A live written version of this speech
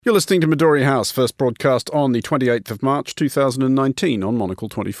You're listening to Midori House, first broadcast on the 28th of March 2019 on Monocle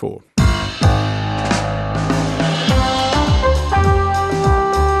 24.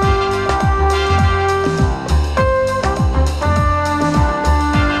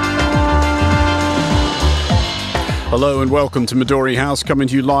 Hello and welcome to Midori House, coming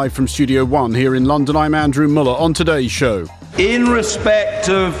to you live from Studio 1 here in London. I'm Andrew Mueller. On today's show, in respect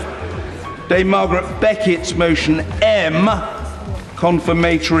of Dame Margaret Beckett's motion M,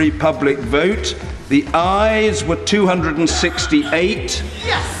 confirmatory public vote, the ayes were 268.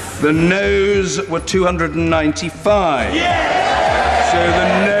 Yes! The noes were 295. Yes! So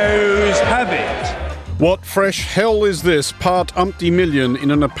the noes have it. What fresh hell is this? Part umpty million in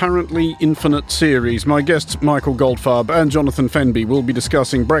an apparently infinite series. My guests Michael Goldfarb and Jonathan Fenby will be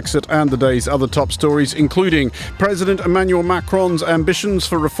discussing Brexit and the day's other top stories, including President Emmanuel Macron's ambitions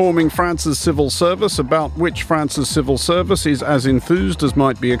for reforming France's civil service, about which France's civil service is as enthused as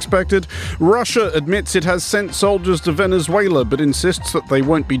might be expected. Russia admits it has sent soldiers to Venezuela but insists that they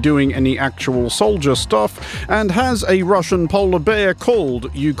won't be doing any actual soldier stuff, and has a Russian polar bear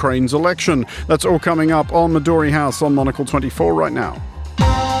called Ukraine's election. That's all coming up on Midori House on Monocle 24 right now.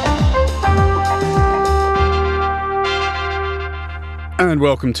 And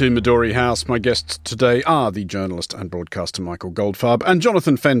welcome to Midori House. My guests today are the journalist and broadcaster Michael Goldfarb and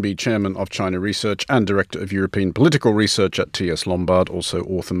Jonathan Fenby, Chairman of China Research and Director of European Political Research at T.S. Lombard, also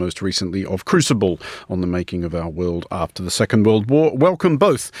author most recently of Crucible on the making of our world after the Second World War. Welcome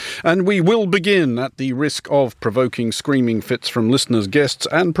both. And we will begin, at the risk of provoking screaming fits from listeners, guests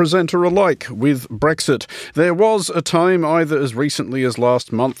and presenter alike, with Brexit. There was a time, either as recently as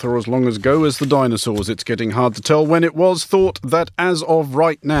last month or as long ago as the dinosaurs, it's getting hard to tell, when it was thought that as of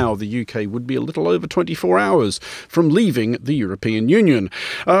right now, the UK would be a little over 24 hours from leaving the European Union.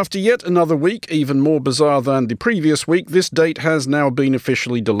 After yet another week, even more bizarre than the previous week, this date has now been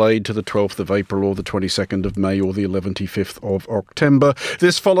officially delayed to the 12th of April or the 22nd of May or the 25th of October.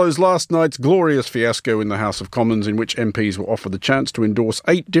 This follows last night's glorious fiasco in the House of Commons, in which MPs were offered the chance to endorse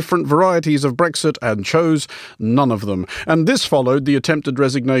 8 different varieties of Brexit and chose none of them. And this followed the attempted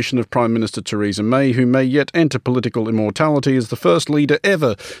resignation of Prime Minister Theresa May, who may yet enter political immortality as the first leader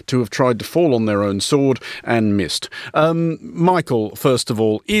ever to have tried to fall on their own sword and missed. Michael, first of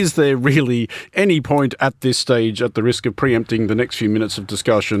all, is there really any point at this stage, at the risk of preempting the next few minutes of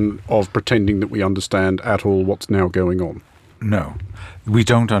discussion, of pretending that we understand at all what's now going on? No, we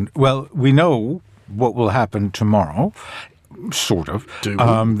don't. Well, we know what will happen tomorrow. Sort of. Do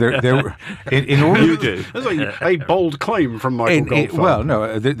we? In order you do. That's like a bold claim from Michael Goldfarb. Well,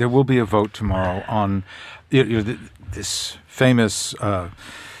 no, there will be a vote tomorrow on this famous,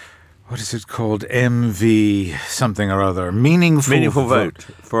 what is it called? MV something or other. Meaningful vote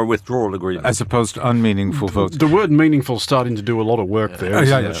for a withdrawal agreement. As opposed to unmeaningful votes. The word meaningful starting to do a lot of work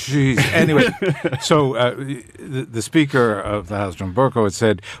there. Geez. Anyway, so the Speaker of the House, John Bercow, had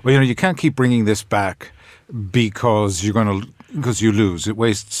said, well, you can't keep bringing this back because you lose. It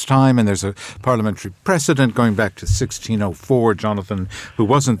wastes time, and there's a parliamentary precedent going back to 1604. Jonathan, who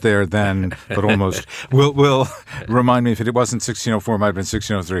wasn't there then, but almost, will remind me if it wasn't 1604, it might have been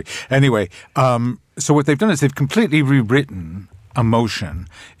 1603. Anyway, so what they've done is they've completely rewritten a motion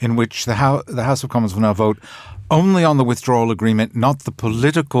in which the House of Commons will now vote only on the withdrawal agreement, not the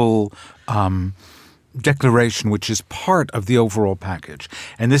political declaration, which is part of the overall package.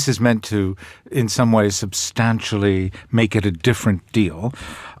 And this is meant to, in some ways, substantially make it a different deal.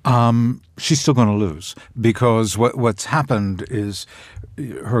 She's still going to lose, because what's happened is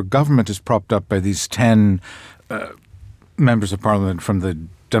her government is propped up by these 10 members of parliament from the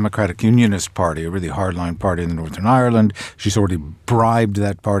Democratic Unionist Party, a really hardline party in Northern Ireland. She's already bribed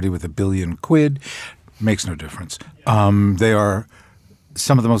that party with £1 billion. Makes no difference. They are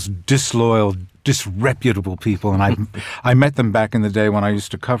some of the most disloyal, disreputable people, and I met them back in the day when I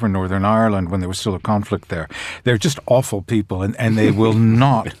used to cover Northern Ireland, when there was still a conflict there. They're just awful people, and they will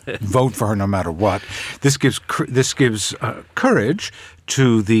not vote for her no matter what. This gives courage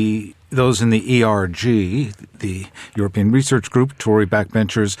to those in the ERG, the European Research Group, Tory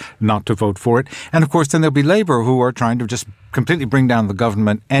backbenchers, not to vote for it. And of course, then there'll be Labour, who are trying to just completely bring down the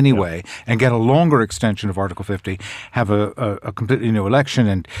government anyway, and get a longer extension of Article 50, have a completely new election,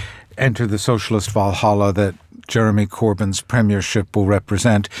 and enter the socialist Valhalla that Jeremy Corbyn's premiership will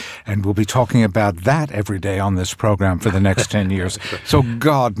represent. And we'll be talking about that every day on this program for the next 10 years. So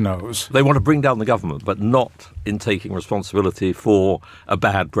God knows. They want to bring down the government, but not in taking responsibility for a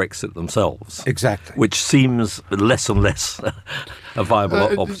bad Brexit themselves. Exactly. Which seems less and less a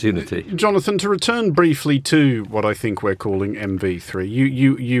viable opportunity. Jonathan, to return briefly to what I think we're calling MV3,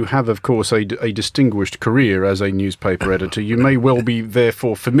 you have, of course, a distinguished career as a newspaper editor. You may well be,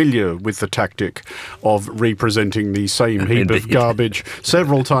 therefore, familiar with the tactic of representing the same heap of garbage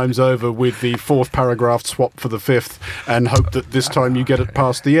several times over with the fourth paragraph swap for the fifth and hope that this time you get it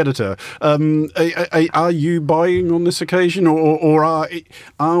past the editor. Are you buying on this occasion, or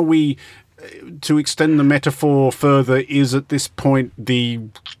are we, to extend the metaphor further, is at this point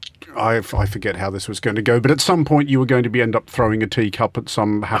I forget how this was going to go, but at some point you were going to end up throwing a teacup at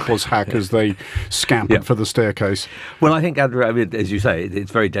some hapless hack as they scampered for the staircase? Well, I think, Andrew, as you say,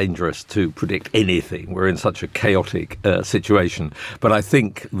 it's very dangerous to predict anything. We're in such a chaotic situation. But I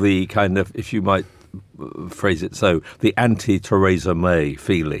think the kind of, if you might phrase it so, the anti-Theresa May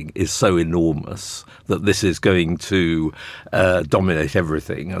feeling is so enormous that this is going to dominate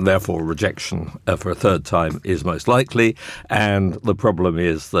everything, and therefore rejection for a third time is most likely. And the problem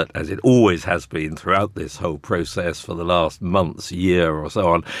is that, as it always has been throughout this whole process for the last months, year or so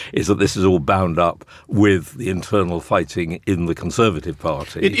on, is that this is all bound up with the internal fighting in the Conservative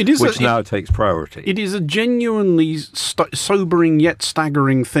Party, which now takes priority. It is a genuinely sobering yet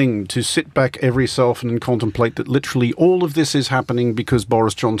staggering thing to sit back every so often and contemplate that literally all of this is happening because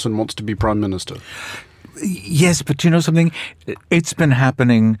Boris Johnson wants to be Prime Minister. Yes, but you know something? It's been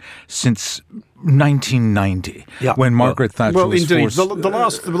happening since 1990, when Margaret Thatcher was indeed. forced...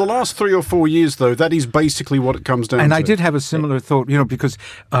 The last 3 or 4 years, though, that is basically what it comes down to. And I did have a similar thought, because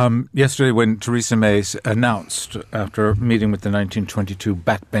yesterday when Theresa May announced, after a meeting with the 1922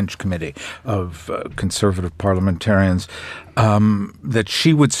 Backbench Committee of Conservative parliamentarians, that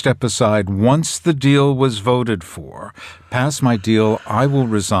she would step aside once the deal was voted for, pass my deal, I will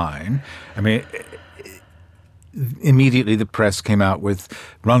resign. I mean... Immediately, the press came out with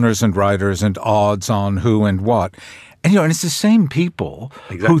runners and riders and odds on who and what. And, and it's the same people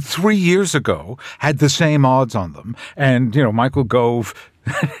who 3 years ago had the same odds on them. And, Michael Gove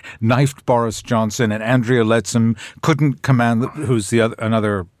knifed Boris Johnson, and Andrea Leadsom couldn't command, who's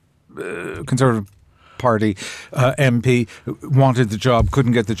another Conservative Party MP, wanted the job,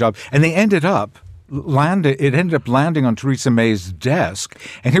 couldn't get the job. And it ended up landing on Theresa May's desk.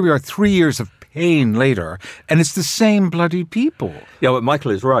 And here we are 3 years of pain later, and it's the same bloody people. Yeah, but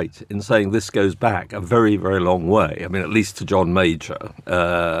Michael is right in saying this goes back a very, very long way. I mean, at least to John Major,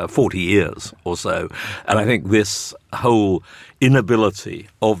 40 years or so. And I think this whole inability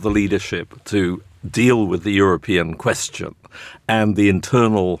of the leadership to deal with the European question and the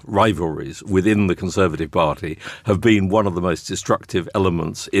internal rivalries within the Conservative Party have been one of the most destructive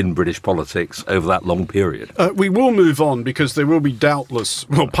elements in British politics over that long period. We will move on because there will be doubtless,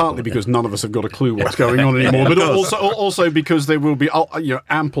 partly because none of us have got a clue what's going on anymore, but also because there will be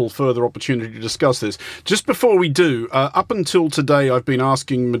ample further opportunity to discuss this. Just before we do, up until today, I've been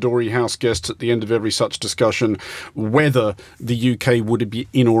asking Midori House guests at the end of every such discussion whether the UK would be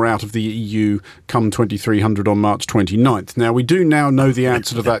in or out of the EU come 2300 on March 29th. Now, we do now know the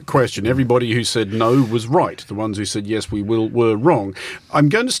answer to that question. Everybody who said no was right. The ones who said yes, we will, were wrong. I'm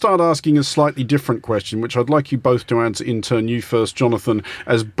going to start asking a slightly different question, which I'd like you both to answer in turn. You first, Jonathan,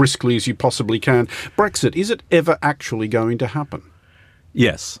 as briskly as you possibly can. Brexit, is it ever actually going to happen?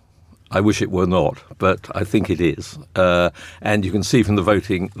 Yes. I wish it were not, but I think it is. And you can see from the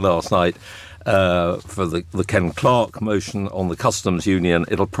voting last night for the Ken Clarke motion on the customs union,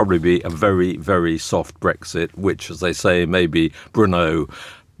 it'll probably be a very, very soft Brexit, which, as they say, may be Bruno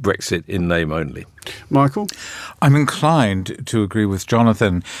Brexit in name only. Michael? I'm inclined to agree with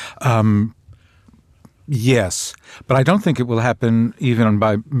Jonathan. Yes, but I don't think it will happen even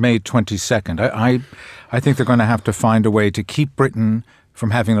by May 22nd. I think they're going to have to find a way to keep Britain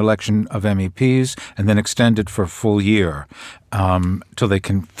from having an election of MEPs and then extend it for a full year till they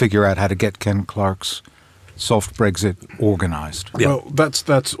can figure out how to get Ken Clarke's soft Brexit organised. Yeah. Well,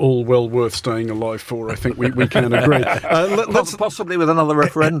 that's all well worth staying alive for. I think we can agree. Let's possibly with another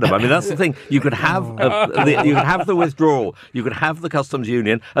referendum. I mean, that's the thing. You could have you could have the withdrawal, you could have the customs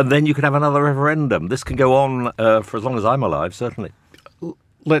union, and then you could have another referendum. This can go on for as long as I'm alive, certainly.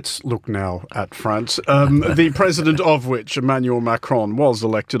 Let's look now at France, the president of which, Emmanuel Macron, was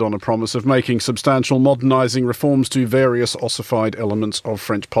elected on a promise of making substantial modernising reforms to various ossified elements of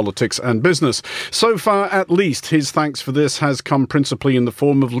French politics and business. So far, at least, his thanks for this has come principally in the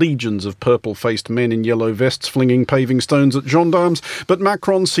form of legions of purple-faced men in yellow vests flinging paving stones at gendarmes, but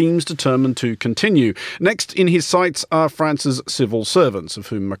Macron seems determined to continue. Next in his sights are France's civil servants, of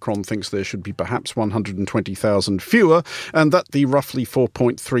whom Macron thinks there should be perhaps 120,000 fewer, and that the roughly 4.9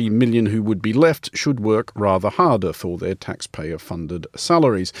 1.3 million who would be left should work rather harder for their taxpayer-funded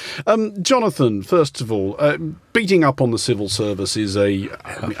salaries. Jonathan, first of all, beating up on the civil service is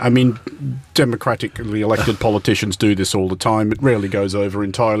democratically elected politicians do this all the time. It rarely goes over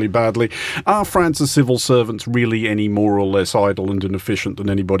entirely badly. Are France's civil servants really any more or less idle and inefficient than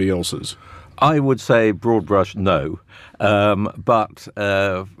anybody else's? I would say broad brush, no. But,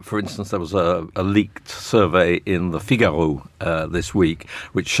 for instance, there was a leaked survey in the Figaro this week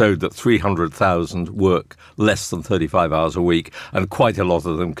which showed that 300,000 work less than 35 hours a week, and quite a lot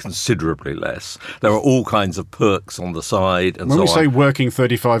of them considerably less. There are all kinds of perks on the side and so on. When we say working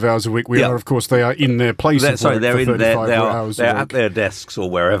 35 hours a week, they are in their place of work for 35 hours a week. They're at their desks or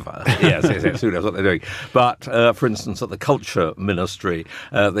wherever. Yes, who knows what they're doing. But, for instance, at the Culture Ministry,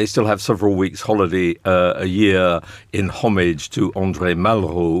 they still have several weeks' holiday a year in homage to Andrew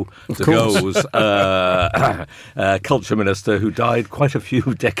Mueller, the Gaull's culture minister who died quite a few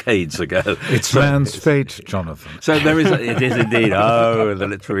decades ago. It's man's fate, Jonathan. So it is indeed. Oh, the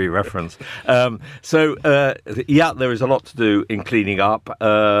literary reference. There is a lot to do in cleaning up,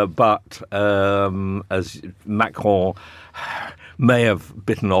 but as Macron may have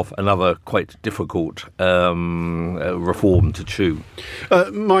bitten off another quite difficult reform to chew.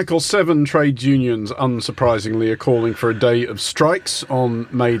 Michael, 7 trade unions, unsurprisingly, are calling for a day of strikes on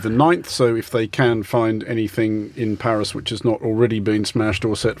May the 9th. So if they can find anything in Paris which has not already been smashed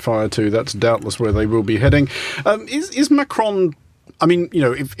or set fire to, that's doubtless where they will be heading. Is Macron... I mean,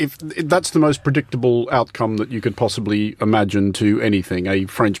 if that's the most predictable outcome that you could possibly imagine to anything, a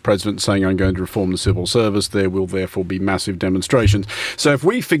French president saying, I'm going to reform the civil service, there will therefore be massive demonstrations. So if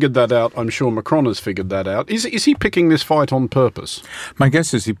we figured that out, I'm sure Macron has figured that out. Is he picking this fight on purpose? My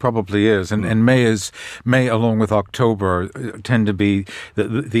guess is he probably is. And May, along with October, tend to be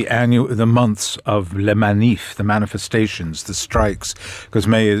the months of les manifs, the manifestations, the strikes, because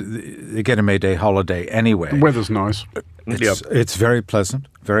they get a May Day holiday anyway. The weather's nice. It's very pleasant,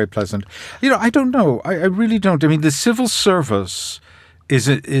 very pleasant. I don't know. I really don't. I mean, the civil service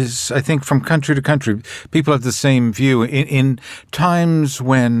is I think, from country to country, people have the same view. In times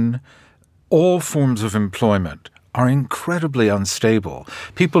when all forms of employment are incredibly unstable,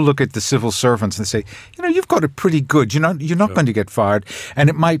 people look at the civil servants and say, you've got it pretty good. You're not going to get fired, and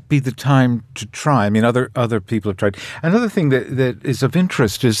it might be the time to try. I mean, other people have tried. Another thing that is of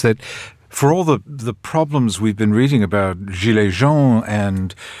interest is that for all the problems we've been reading about, Gilets jaunes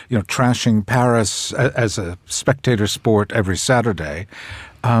and trashing Paris as a spectator sport every Saturday,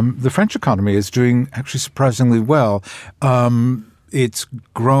 the French economy is doing actually surprisingly well. It's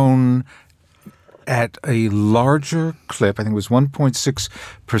grown at a larger clip. I think it was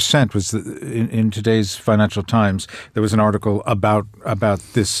 1.6% was in today's Financial Times. There was an article about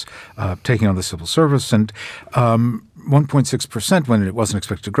this taking on the civil service, and 1.6% when it wasn't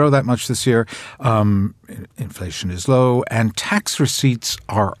expected to grow that much this year. Inflation is low, and tax receipts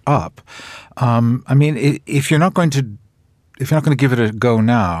are up. I mean, if you're not going to give it a go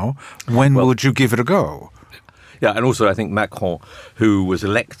now, when would you give it a go? Yeah, and also I think Macron, who was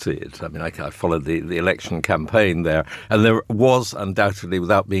elected, I mean, I followed the election campaign there, and there was undoubtedly,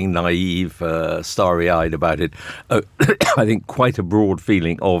 without being naive, starry-eyed about it, I think quite a broad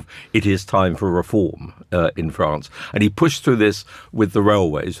feeling of it is time for reform in France. And he pushed through this with the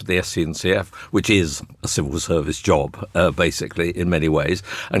railways, with the SNCF, which is a civil service job, basically, in many ways.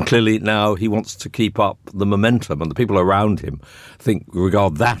 And clearly now he wants to keep up the momentum, and the people around him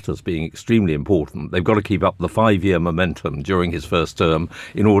regard that as being extremely important. They've got to keep up the 5-year momentum during his first term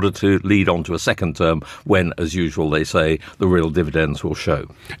in order to lead on to a second term when, as usual, they say, the real dividends will show.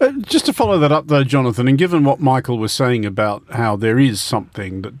 Just to follow that up, though, Jonathan, and given what Michael was saying about how there is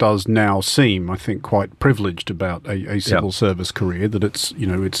something that does now seem, I think, quite privileged about a civil service career, that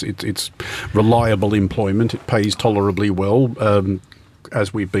it's reliable employment, it pays tolerably well,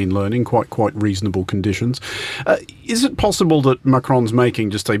 as we've been learning, quite reasonable conditions. Is it possible that Macron's making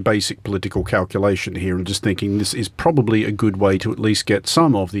just a basic political calculation here and just thinking this is probably a good way to at least get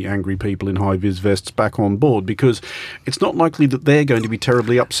some of the angry people in high-vis vests back on board? Because it's not likely that they're going to be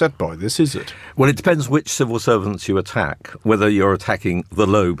terribly upset by this, is it? Well, it depends which civil servants you attack, whether you're attacking the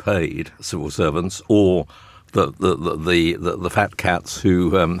low-paid civil servants or the fat cats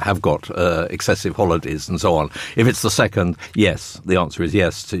who have got excessive holidays and so on. If it's the second, yes, the answer is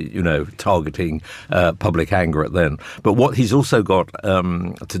yes to targeting public anger at them. But what he's also got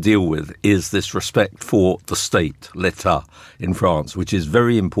to deal with is this respect for the state, l'État, in France, which is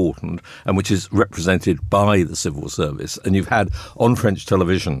very important and which is represented by the civil service. And you've had on French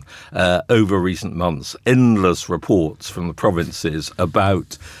television over recent months endless reports from the provinces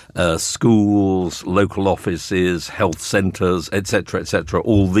about schools, local offices, health centres, etc.,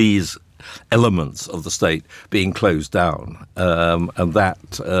 all these elements of the state being closed down. And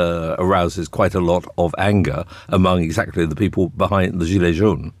that arouses quite a lot of anger among exactly the people behind the Gilets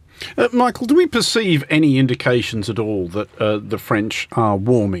jaunes. Michael, do we perceive any indications at all that the French are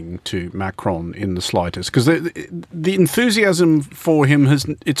warming to Macron in the slightest? Because the enthusiasm for him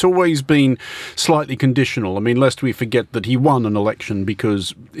it's always been slightly conditional. I mean, lest we forget that he won an election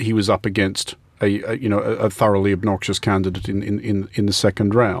because he was up against a thoroughly obnoxious candidate in the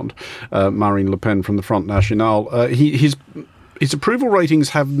second round, Marine Le Pen from the Front National. His approval ratings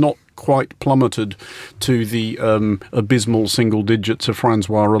have not quite plummeted to the abysmal single digits of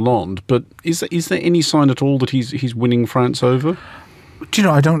Francois Hollande. But is there any sign at all that he's winning France over? Do you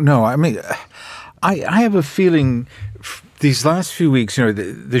know, I don't know. I mean, I have a feeling these last few weeks, the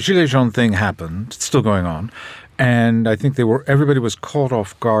Gilets jaunes thing happened. It's still going on. And I think everybody was caught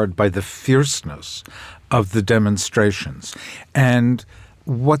off guard by the fierceness of the demonstrations. And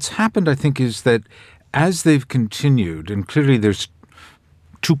what's happened, I think, is that as they've continued, and clearly there's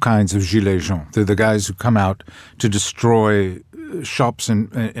two kinds of Gilets jaunes. They're the guys who come out to destroy shops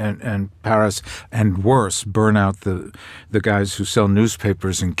in Paris, and worse, burn out the guys who sell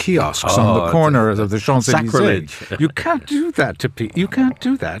newspapers and kiosks on the corner of the Champs-Élysées. You can't do that to people. You can't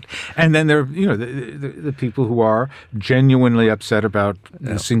do that. And then there are the people who are genuinely upset about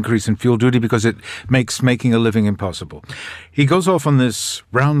this increase in fuel duty because it makes making a living impossible. He goes off on this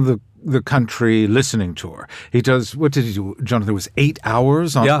round the country listening tour. He does, what did he do, Jonathan? It was 8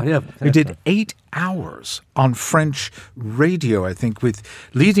 hours? He did 8 hours on French radio, I think, with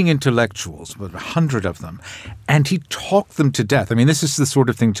leading intellectuals, about 100 of them. And he talked them to death. I mean, this is the sort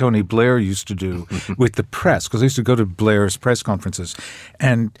of thing Tony Blair used to do with the press, because I used to go to Blair's press conferences.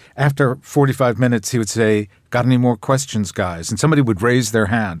 And after 45 minutes, he would say, "Got any more questions, guys?" And somebody would raise their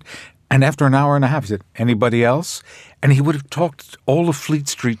hand. And after an hour and a half, he said, "Anybody else?" And he would have talked all of Fleet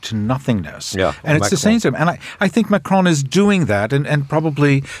Street to nothingness. Yeah, and it's Macron. The same to him. And I think Macron is doing that and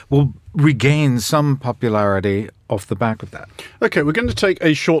probably will regain some popularity off the back of that. OK, we're going to take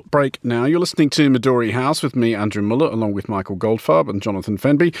a short break now. You're listening to Midori House with me, Andrew Mueller, along with Michael Goldfarb and Jonathan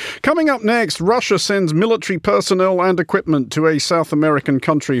Fenby. Coming up next, Russia sends military personnel and equipment to a South American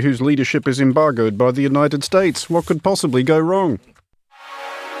country whose leadership is embargoed by the United States. What could possibly go wrong?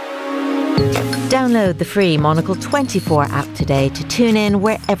 Download the free Monocle 24 app today to tune in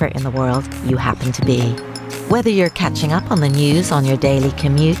wherever in the world you happen to be. Whether you're catching up on the news on your daily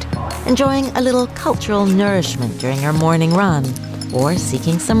commute, enjoying a little cultural nourishment during your morning run, or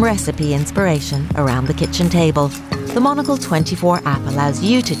seeking some recipe inspiration around the kitchen table, the Monocle 24 app allows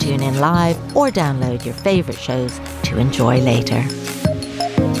you to tune in live or download your favourite shows to enjoy later.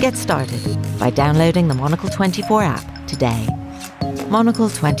 Get started by downloading the Monocle 24 app today. Monocle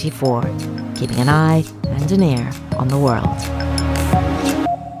 24, keeping an eye and an ear on the world.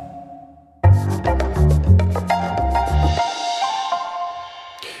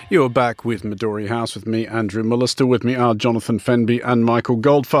 You're back with Midori House with me, Andrew Mueller. Still with me are Jonathan Fenby and Michael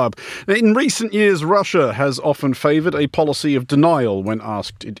Goldfarb. In recent years, Russia has often favoured a policy of denial when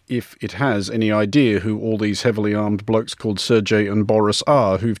asked if it has any idea who all these heavily armed blokes called Sergei and Boris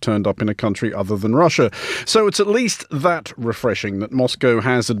are who've turned up in a country other than Russia. So it's at least that refreshing that Moscow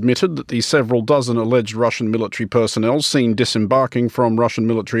has admitted that the several dozen alleged Russian military personnel seen disembarking from Russian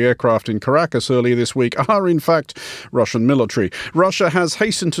military aircraft in Caracas earlier this week are in fact Russian military. Russia has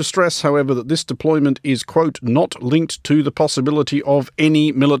hastened to stress, however, that this deployment is, quote, not linked to the possibility of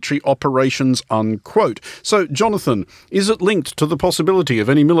any military operations, unquote. So, Jonathan, is it linked to the possibility of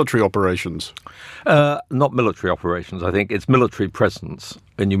any military operations? Not military operations. I think it's military presence.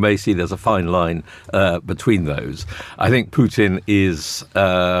 And you may see there's a fine line between those. I think Putin is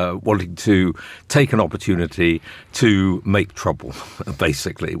wanting to take an opportunity to make trouble,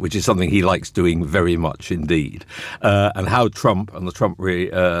 basically, which is something he likes doing very much indeed. And how Trump and the Trump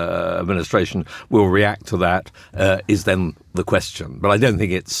administration will react to that is then the question. But I don't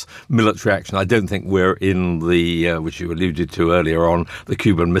think it's military action. I don't think we're in the, which you alluded to earlier on, the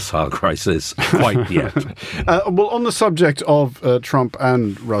Cuban Missile Crisis quite yet. Well, on the subject of Trump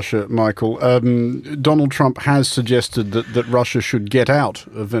and Russia, Michael, Donald Trump has suggested that Russia should get out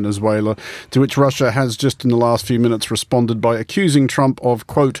of Venezuela, to which Russia has just in the last few minutes responded by accusing Trump of,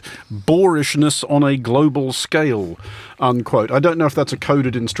 quote, boorishness on a global scale, unquote. I don't know if that's a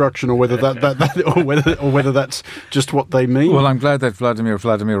coded instruction or whether or whether that's just what they mean. Well, I'm glad that Vladimir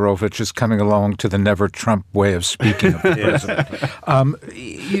Vladimirovich is coming along to the never Trump way of speaking of the president.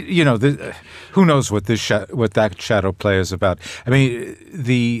 Who knows what that shadow play is about? I mean,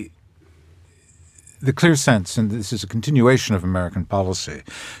 the clear sense, and this is a continuation of American policy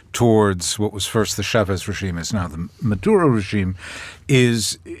towards what was first the Chavez regime, is now the Maduro regime,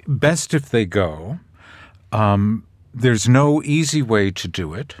 is best if they go. There's no easy way to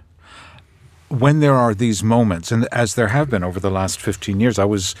do it. When there are these moments, and as there have been over the last 15 years, I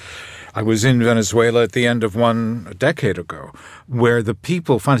was in Venezuela at the end of one a decade ago, where the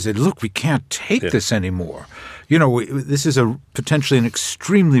people finally said, look, we can't take this anymore. This is potentially an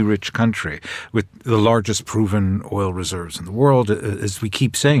extremely rich country with the largest proven oil reserves in the world, as we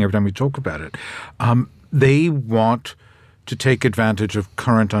keep saying every time we talk about it. They want to take advantage of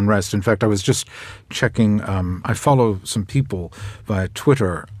current unrest. In fact, I was just checking, I follow some people via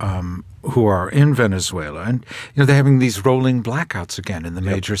Twitter who are in Venezuela, and they're having these rolling blackouts again in the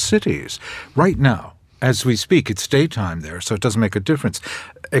major cities. Right now, as we speak, it's daytime there, so it doesn't make a difference,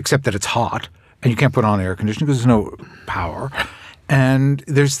 except that it's hot, and you can't put on air conditioning because there's no power. And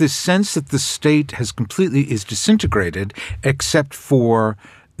there's this sense that the state is disintegrated, except for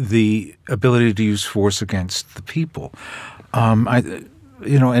the ability to use force against the people. But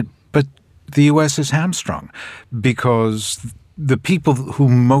the U.S. is hamstrung because the people who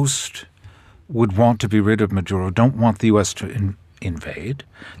most would want to be rid of Maduro don't want the U.S. to invade.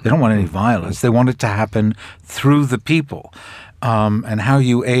 They don't want any violence. They want it to happen through the people. And how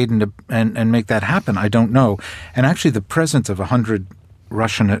you aid and make that happen, I don't know. And actually, the presence of 100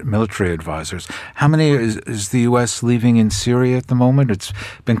 Russian military advisors, how many is the U.S. leaving in Syria at the moment? It's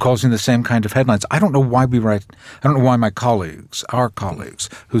been causing the same kind of headlines. I don't know why my colleagues, our colleagues,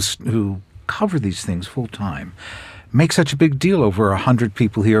 who cover these things full time, make such a big deal over 100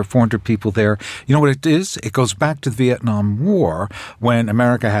 people here, 400 people there. You know what it is? It goes back to the Vietnam War, when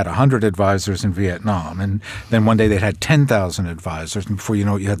America had 100 advisors in Vietnam, and then one day they'd had 10,000 advisors, and before you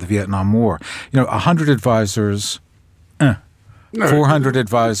know it, you had the Vietnam War. 100 advisors, 400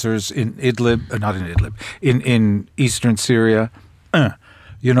 advisors in Idlib, not in Idlib, in eastern Syria,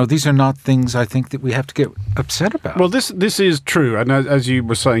 these are not things I think that we have to get upset about. Well, this is true, and as you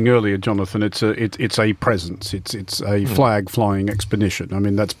were saying earlier, Jonathan, it's a presence. It's a flag flying expedition. I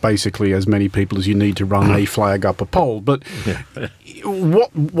mean, that's basically as many people as you need to run a flag up a pole. But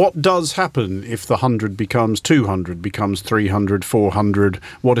what does happen if the 100 becomes 200, becomes 300, 400?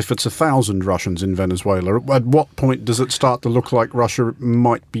 What if it's 1,000 Russians in Venezuela? At what point does it start to look like Russia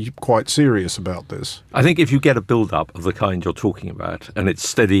might be quite serious about this? I think if you get a build-up of the kind you're talking about, and it's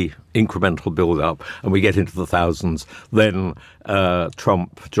steady incremental build-up, and we get into the thousands, then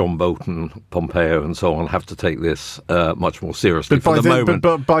Trump, John Bolton, Pompeo, and so on have to take this much more seriously.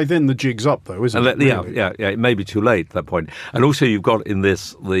 But by then the jig's up, though, isn't it? Really? Yeah. It may be too late at that point. And also you've got in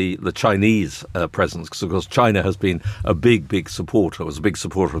this the Chinese presence, because of course China has been a big supporter, was a big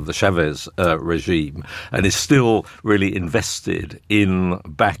supporter of the Chavez regime, and is still really invested in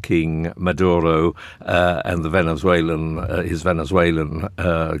backing Maduro and the his Venezuelan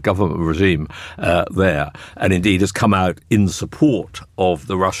government regime there, and indeed has come out in support of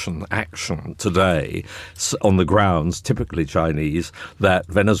the Russian action today on the grounds, typically Chinese, that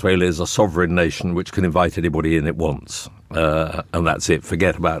Venezuela is a sovereign nation which can invite anybody in it wants. And that's it.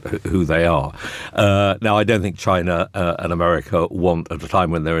 Forget about who they are. Now, I don't think China and America want, at a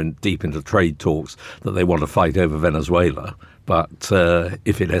time when they're deep into trade talks, that they want to fight over Venezuela. But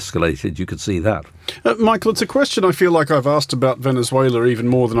if it escalated, you could see that. Michael, it's a question I feel like I've asked about Venezuela even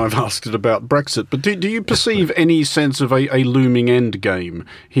more than I've asked it about Brexit. But do you perceive any sense of a looming end game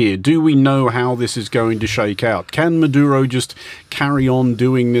here? Do we know how this is going to shake out? Can Maduro just carry on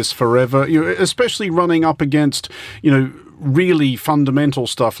doing this forever? Especially running up against, really fundamental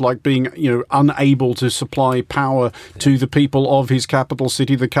stuff like being, unable to supply power to the people of his capital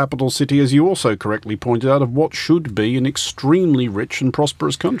city, the capital city, as you also correctly pointed out, of what should be an extremely rich and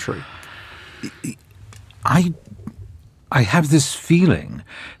prosperous country. I have this feeling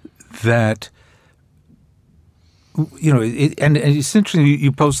that, and essentially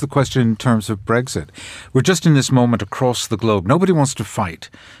you pose the question in terms of Brexit. We're just in this moment across the globe. Nobody wants to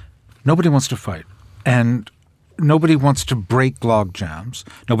fight. And nobody wants to break log jams.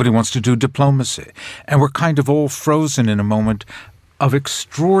 Nobody wants to do diplomacy. And we're kind of all frozen in a moment of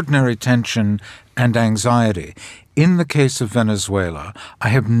extraordinary tension and anxiety. In the case of Venezuela, I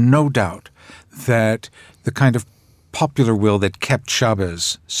have no doubt that the kind of popular will that kept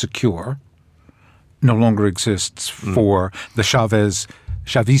Chavez secure no longer exists for the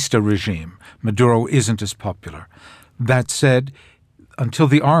Chavista regime. Maduro isn't as popular. That said, until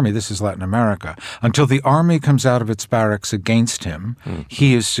the army, this is Latin America, until the army comes out of its barracks against him,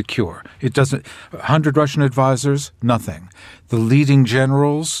 he is secure. It doesn't, 100 Russian advisors, nothing. The leading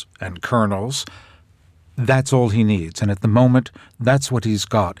generals and colonels That's all he needs. And at the moment, that's what he's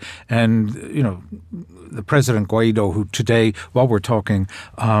got. And, the President Guaido, who today, while we're talking,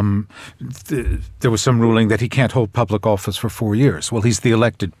 there was some ruling that he can't hold public office for 4 years. Well, he's the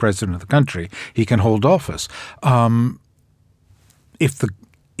elected president of the country. He can hold office.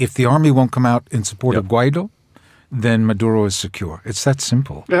 If the army won't come out in support of Guaido, then Maduro is secure. It's that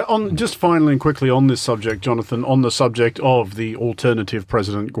simple. Just finally and quickly on this subject, Jonathan, on the subject of the alternative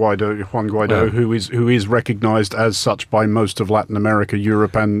President Juan Guaido, who is recognised as such by most of Latin America,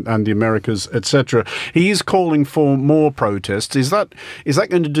 Europe and the Americas, etc. He is calling for more protests. Is that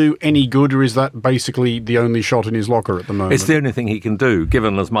going to do any good, or is that basically the only shot in his locker at the moment? It's the only thing he can do,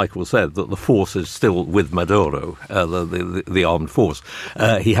 given, as Michael said, that the force is still with Maduro, the armed force.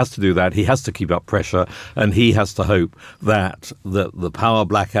 He has to do that. He has to keep up pressure, and he has to hope that the power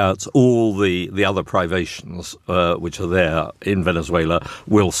blackouts, all the other privations which are there in Venezuela,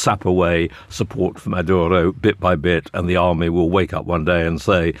 will sap away support for Maduro bit by bit, and the army will wake up one day and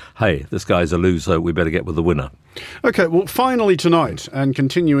say, hey, this guy's a loser, we better get with the winner. OK, well, finally tonight, and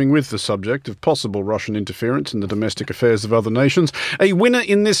continuing with the subject of possible Russian interference in the domestic affairs of other nations, a winner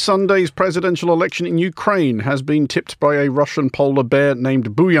in this Sunday's presidential election in Ukraine has been tipped by a Russian polar bear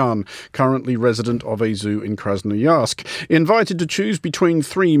named Buyan, currently resident of a zoo in Krasnoyarsk. Invited to choose between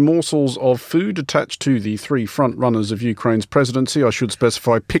 3 morsels of food attached to the 3 front-runners of Ukraine's presidency, I should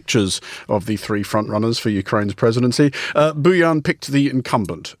specify pictures of the 3 front-runners for Ukraine's presidency, Buyan picked the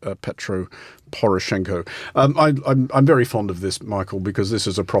incumbent, Petro Poroshenko. I'm very fond of this, Michael, because this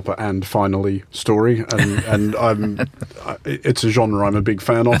is a proper and finally story, and it's a genre I'm a big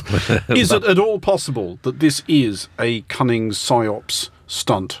fan of. Is it at all possible that this is a cunning psyops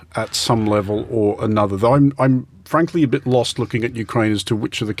stunt at some level or another? Though I'm frankly a bit lost looking at Ukraine as to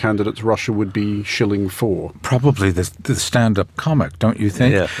which of the candidates Russia would be shilling for. Probably the stand-up comic, don't you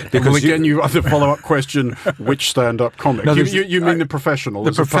think? Yeah. Because again, you have the follow-up question, which stand-up comic? No, you mean the professional?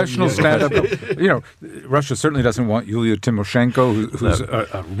 The professional stand-up. Russia certainly doesn't want Yulia Tymoshenko, who's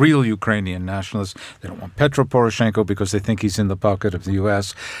a real Ukrainian nationalist. They don't want Petro Poroshenko because they think he's in the pocket of the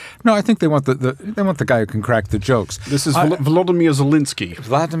U.S. No, I think they want the guy who can crack the jokes. This is Volodymyr Zelensky.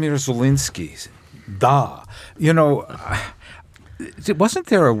 Vladimir Zelensky. Wasn't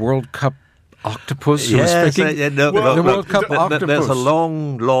there a World Cup octopus who was speaking? The World Cup octopus. There's a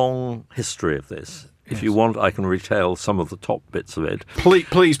long history of this. If you want, I can retell some of the top bits of it.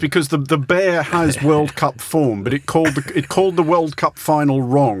 Please, because the bear has World Cup form, but it called the World Cup final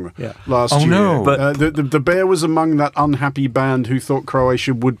wrong last year. No! But the bear was among that unhappy band who thought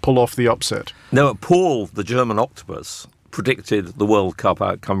Croatia would pull off the upset. No, Paul, the German octopus, predicted the World Cup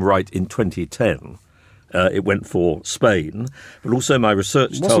outcome right in 2010. It went for Spain, but also my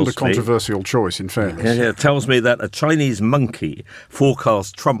research tells me... It wasn't a controversial choice, in fairness. Tells me that a Chinese monkey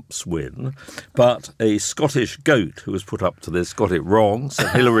forecast Trump's win, but a Scottish goat who was put up to this got it wrong, said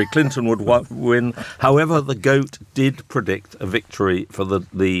Hillary Clinton would win. However, the goat did predict a victory for the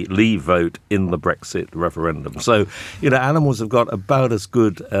Leave vote in the Brexit referendum. So, animals have got about as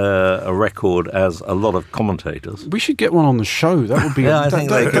good a record as a lot of commentators. We should get one on the show. That would be... I think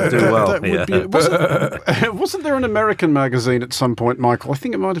they could do well. Wasn't there an American magazine at some point, Michael? I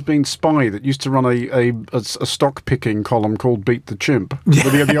think it might have been Spy that used to run a stock picking column called Beat the Chimp.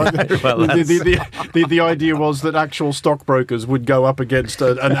 The idea was that actual stockbrokers would go up against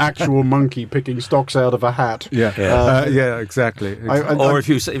an actual monkey picking stocks out of a hat. Exactly. Or if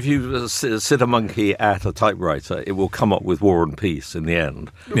you sit a monkey at a typewriter, it will come up with War and Peace in the end.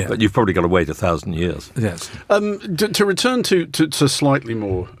 Yeah. But you've probably got to wait 1,000 years. Yes. To return to slightly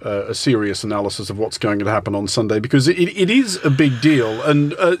more a serious analysis of what's going to happen on Sunday, because it is a big deal.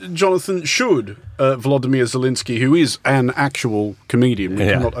 And Jonathan, should Volodymyr Zelensky, who is an actual comedian, we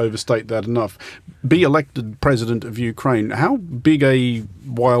cannot overstate that enough, be elected president of Ukraine, how big a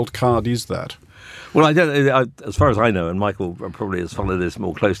wild card is that? Well, as far as I know, and Michael probably has followed this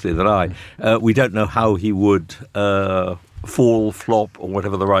more closely than I, we don't know how he would fall, flop, or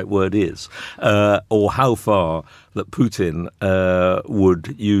whatever the right word is, or how far that Putin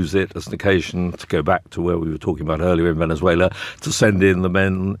would use it as an occasion to go back to where we were talking about earlier in Venezuela, to send in the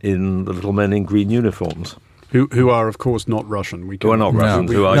little men in green uniforms. Who are, of course, not Russian. Who are not Russian.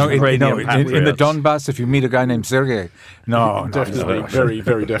 Who are Ukrainian patriots. In the Donbass, if you meet a guy named Sergei, definitely, very,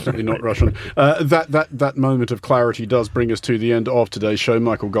 very definitely not Russian. That moment of clarity does bring us to the end of today's show.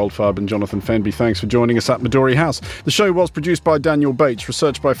 Michael Goldfarb and Jonathan Fenby, thanks for joining us at Midori House. The show was produced by Daniel Bates,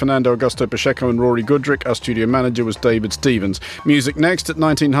 researched by Fernando Augusto Pacheco and Rory Goodrick. Our studio manager was David Stevens. Music next at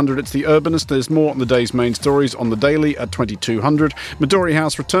 1900. It's The Urbanist. There's more on the day's main stories on the Daily at 2200. Midori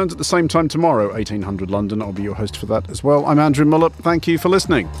House returns at the same time tomorrow, 1800 London. I'll be your host for that as well. I'm Andrew Mueller. Thank you for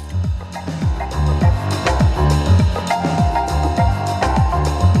listening.